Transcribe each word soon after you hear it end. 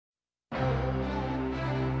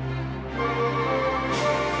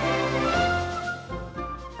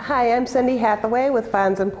Hi, I'm Cindy Hathaway with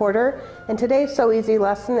Fons and Porter, and today's Sew Easy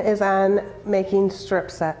lesson is on making strip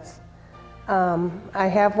sets. I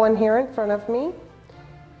have one here in front of me,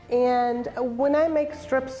 and when I make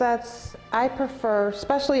strip sets, I prefer,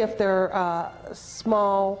 especially if they're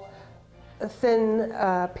small, thin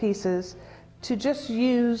pieces, to just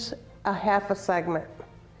use a half a segment.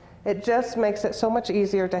 It just makes it so much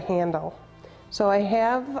easier to handle. So I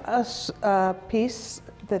have a piece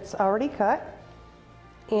that's already cut,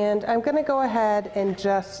 and I'm going to go ahead and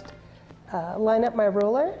just line up my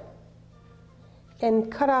ruler and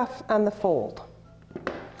cut off on the fold.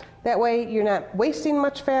 That way you're not wasting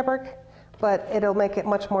much fabric, but it'll make it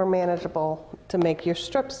much more manageable to make your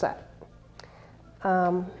strip set.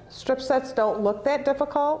 Strip sets don't look that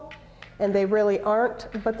difficult, and they really aren't,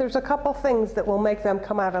 but there's a couple things that will make them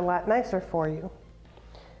come out a lot nicer for you.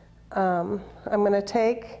 I'm going to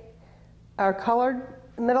take our colored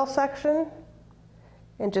middle section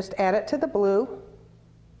and just add it to the blue,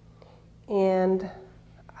 and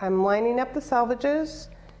I'm lining up the selvages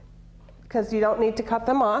because you don't need to cut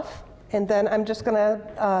them off, and then I'm just going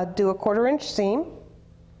to do a 1/4 inch seam,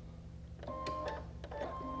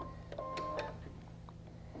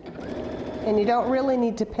 and you don't really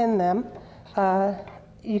need to pin them.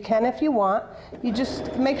 You can if you want. You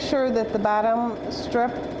just make sure that the bottom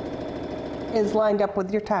strip is lined up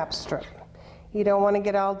with your top strip. You don't want to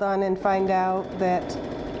get all done and find out that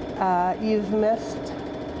you've missed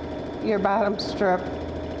your bottom strip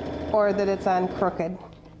or that it's on crooked.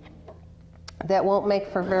 That won't make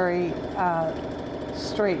for very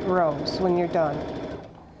straight rows when you're done.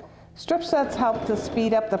 Strip sets help to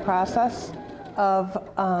speed up the process of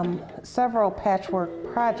several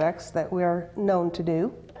patchwork projects that we're known to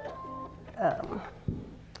do. And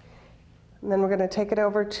then we're going to take it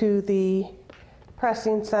over to the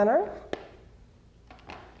pressing center.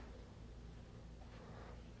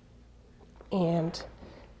 And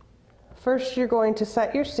first you're going to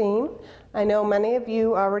set your seam. I know many of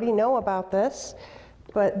you already know about this,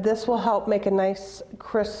 but this will help make a nice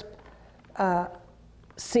crisp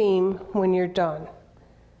seam when you're done.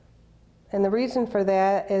 And the reason for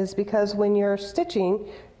that is because when you're stitching,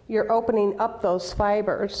 you're opening up those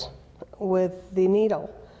fibers with the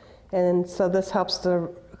needle. And so this helps to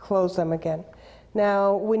close them again.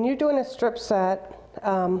 Now, when you're doing a strip set,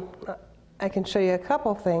 I can show you a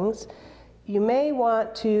couple things. You may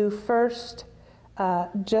want to first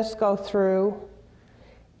just go through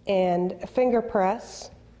and finger press.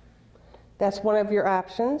 That's one of your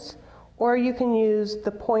options. Or you can use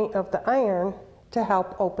the point of the iron to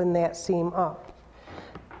help open that seam up.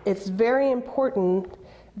 It's very important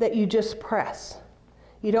that you just press.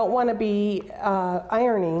 You don't want to be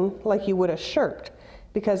ironing like you would a shirt,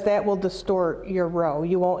 because that will distort your row.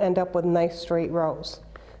 You won't end up with nice straight rows.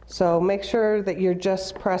 So make sure that you're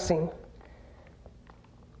just pressing.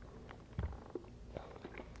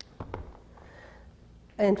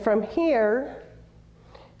 And from here,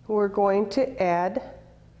 we're going to add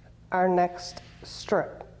our next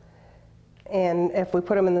strip. And if we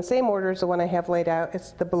put them in the same order as the one I have laid out,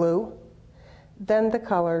 it's the blue, then the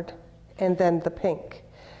colored, and then the pink.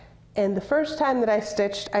 And the first time that I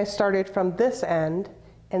stitched, I started from this end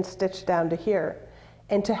and stitched down to here.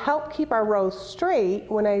 And to help keep our rows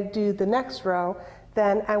straight when I do the next row,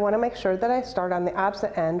 then I want to make sure that I start on the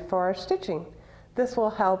opposite end for our stitching. This will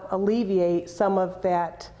help alleviate some of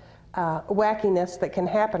that wackiness that can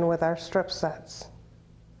happen with our strip sets.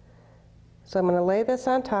 So I'm going to lay this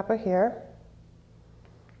on top of here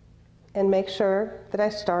and make sure that I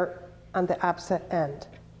start on the opposite end.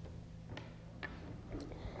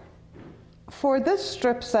 For this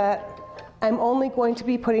strip set, I'm only going to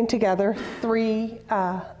be putting together 3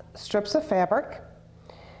 strips of fabric.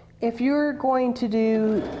 If you're going to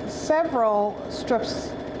do several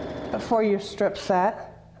strips for your strip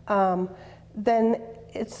set, then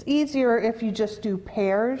it's easier if you just do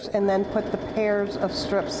pairs and then put the pairs of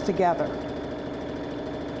strips together.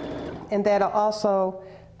 And that'll also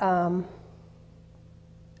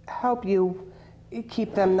help you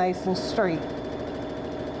keep them nice and straight.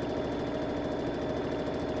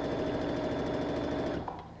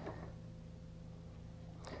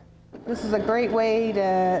 This is a great way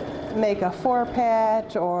to make a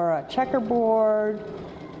 4-patch or a checkerboard.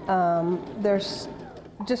 There's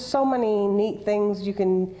just so many neat things. You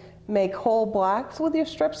can make whole blocks with your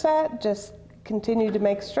strip set. Just continue to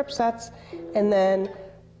make strip sets, and then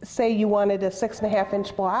say you wanted a 6.5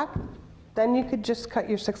 inch block, then you could just cut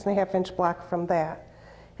your 6.5 inch block from that.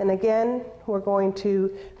 And again, we're going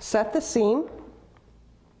to set the seam.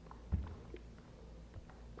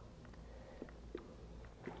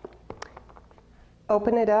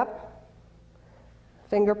 Open it up,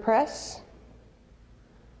 finger press.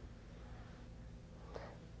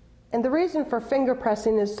 And the reason for finger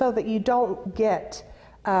pressing is so that you don't get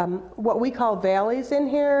what we call valleys in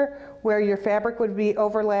here, where your fabric would be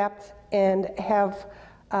overlapped and have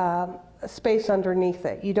space underneath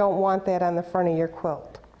it. You don't want that on the front of your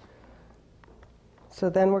quilt. So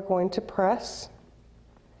then we're going to press.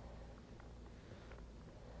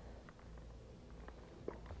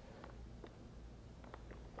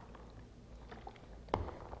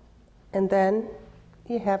 And then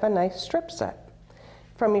you have a nice strip set.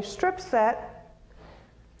 From your strip set,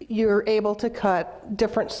 you're able to cut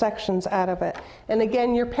different sections out of it. And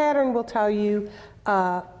again, your pattern will tell you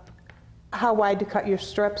how wide to cut your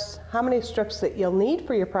strips, how many strips that you'll need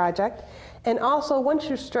for your project, and also once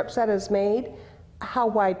your strip set is made, how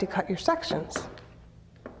wide to cut your sections.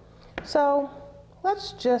 So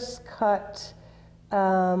let's just cut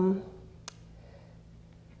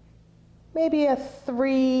maybe a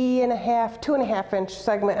 2.5 inch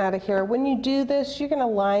segment out of here. When you do this, you're going to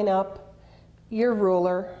line up your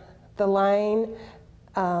ruler, the line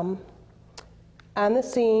on the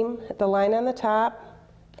seam, the line on the top,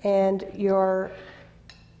 and your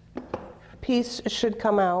piece should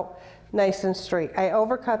come out nice and straight. I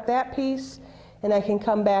overcut that piece, and I can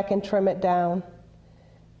come back and trim it down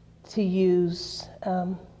to use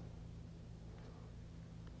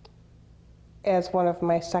as one of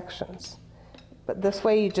my sections. But this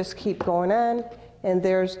way you just keep going on, and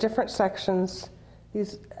there's different sections.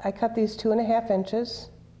 I cut these 2.5 inches,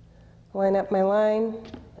 line up my line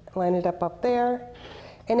it up there.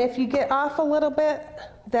 And if you get off a little bit,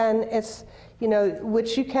 then it's,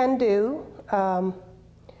 which you can do, and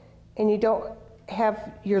you don't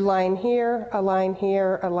have your line here, a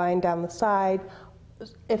line down the side.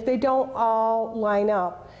 If they don't all line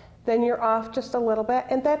up, then you're off just a little bit,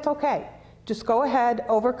 and that's okay. Just go ahead,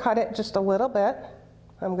 overcut it just a little bit.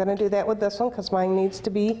 I'm going to do that with this one because mine needs to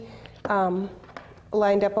be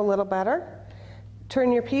lined up a little better.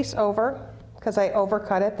 Turn your piece over because I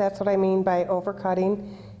overcut it. That's what I mean by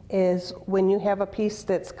overcutting, is when you have a piece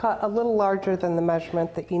that's cut a little larger than the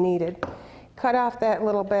measurement that you needed. Cut off that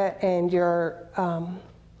little bit, and your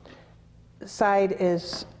side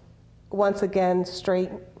is once again straight,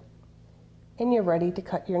 and you're ready to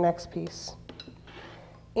cut your next piece.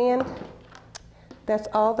 And that's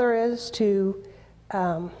all there is to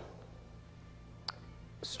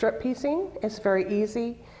strip piecing. It's very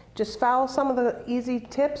easy. Just follow some of the easy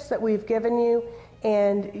tips that we've given you,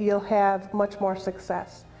 and you'll have much more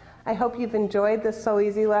success. I hope you've enjoyed this Sew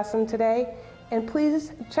Easy lesson today, and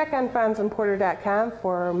please check on fonsandporter.com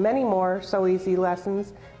for many more Sew Easy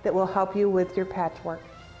lessons that will help you with your patchwork.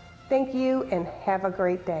 Thank you, and have a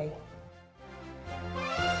great day.